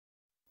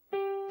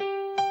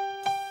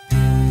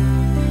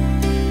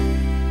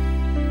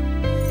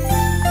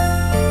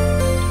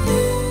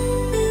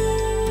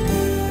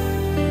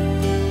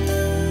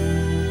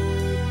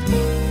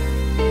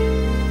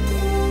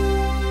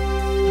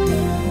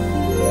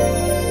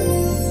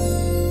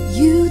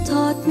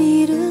taught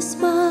me to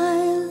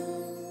smile,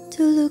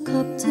 to look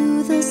up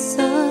to the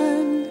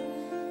sun.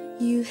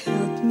 You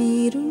helped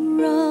me to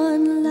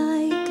run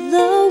like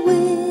the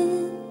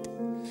wind,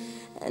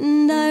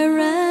 and I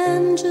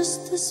ran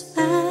just as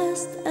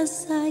fast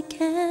as I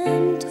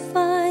can to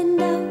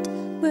find out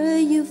where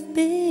you've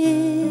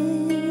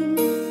been,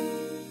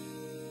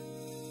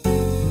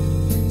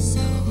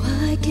 so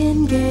I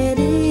can get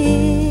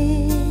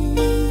in.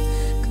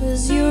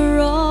 'Cause you're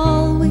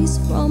always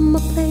from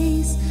a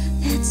place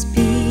that's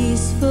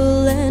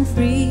peaceful and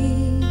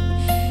free,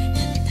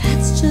 and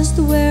that's just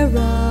where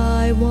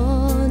I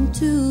want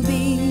to